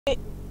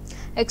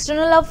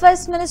External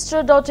Affairs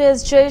Minister Dr.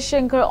 S.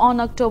 Jaishankar on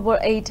October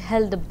 8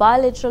 held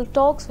bilateral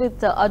talks with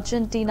the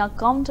Argentina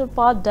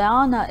counterpart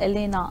Diana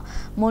Elena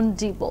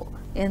Mundibo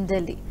in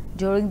Delhi.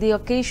 During the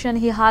occasion,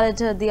 he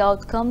highlighted the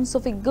outcomes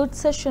of a good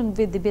session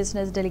with the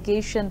business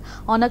delegation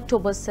on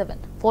October 7.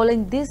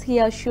 Following this, he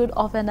assured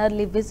of an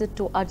early visit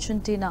to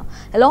Argentina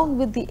along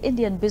with the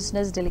Indian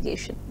business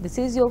delegation. This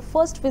is your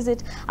first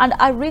visit, and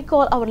I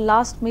recall our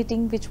last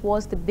meeting, which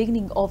was the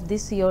beginning of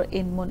this year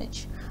in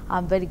Munich.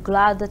 I'm very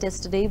glad that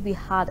yesterday we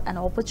had an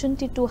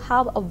opportunity to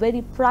have a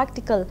very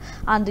practical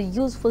and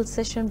useful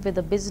session with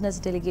the business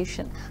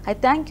delegation. I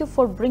thank you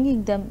for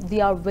bringing them.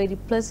 We are very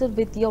pleased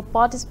with your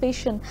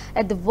participation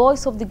at the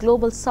Voice of the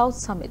Global South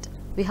Summit.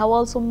 We have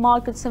also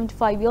marked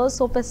 75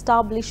 years of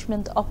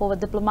establishment of our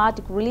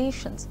diplomatic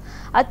relations.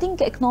 I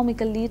think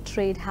economically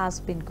trade has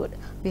been good.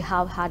 We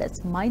have had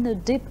a minor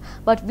dip,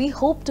 but we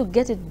hope to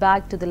get it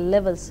back to the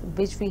levels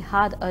which we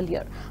had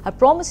earlier. I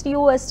promised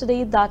you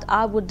yesterday that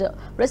I would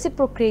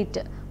reciprocate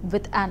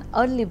with an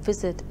early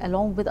visit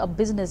along with a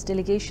business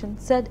delegation,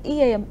 said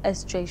EAM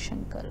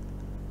Jaishankar.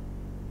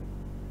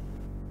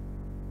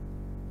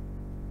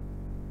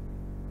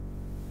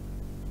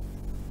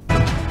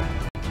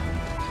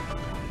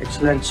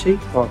 Excellency,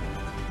 for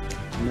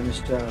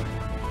Minister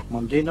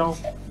Mondino,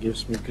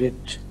 gives me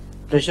great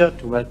pleasure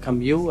to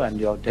welcome you and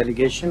your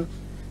delegation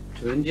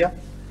to India.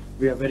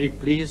 We are very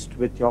pleased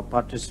with your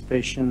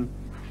participation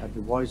at the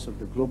Voice of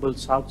the Global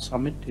South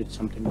Summit. It's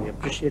something we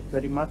appreciate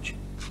very much.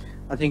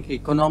 I think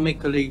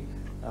economically,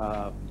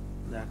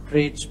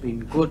 trade's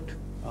been good.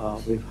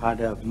 We've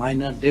had a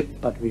minor dip,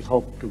 but we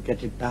hope to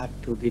get it back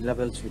to the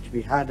levels which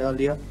we had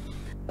earlier.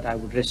 But I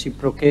would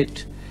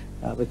reciprocate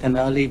with an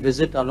early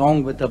visit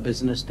along with a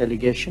business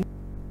delegation.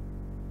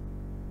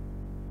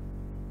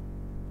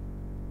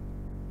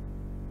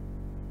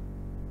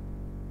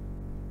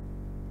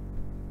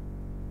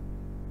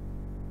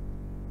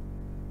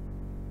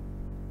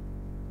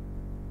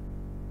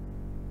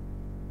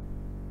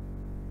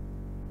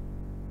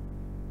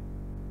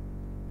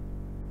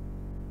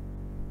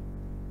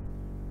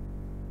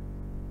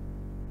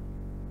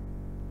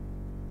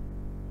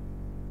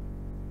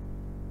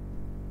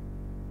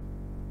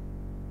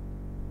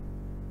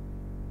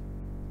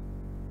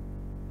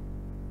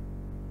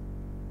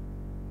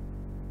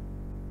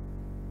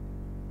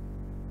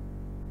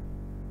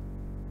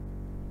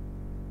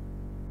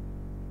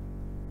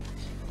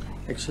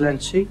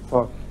 Excellency,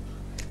 for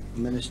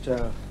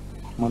Minister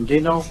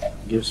Mondino,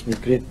 gives me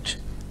great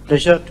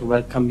pleasure to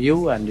welcome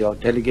you and your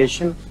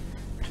delegation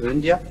to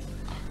India.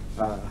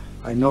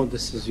 I know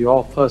this is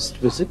your first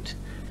visit,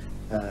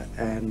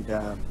 and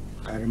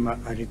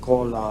I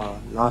recall our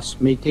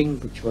last meeting,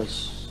 which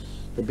was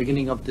the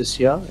beginning of this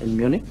year in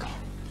Munich.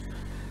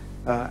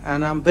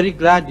 And I'm very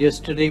glad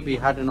yesterday we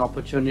had an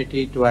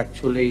opportunity to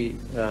actually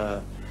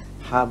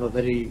have a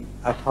very,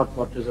 I thought,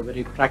 what is a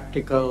very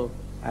practical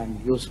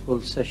and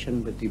useful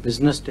session with the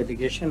business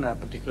delegation. I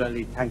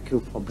particularly thank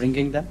you for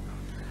bringing them.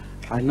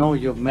 I know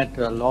you've met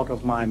a lot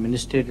of my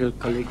ministerial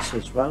colleagues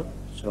as well,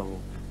 so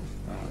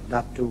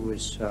that too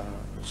is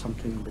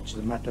something which is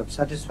a matter of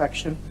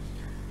satisfaction.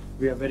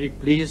 We are very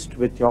pleased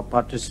with your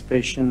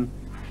participation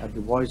at the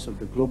Voice of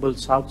the Global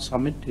South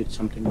Summit. It's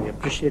something we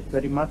appreciate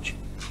very much.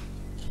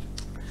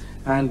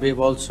 And we've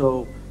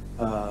also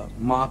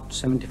marked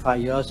 75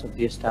 years of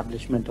the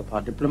establishment of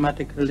our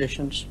diplomatic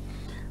relations.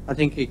 I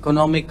think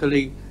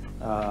economically,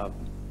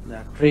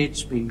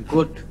 trade's been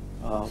good.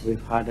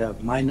 We've had a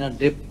minor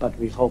dip, but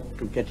we hope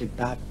to get it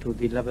back to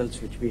the levels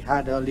which we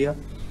had earlier.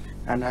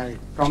 And I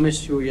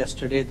promised you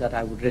yesterday that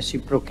I would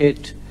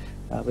reciprocate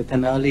with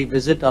an early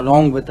visit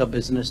along with a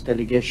business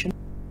delegation.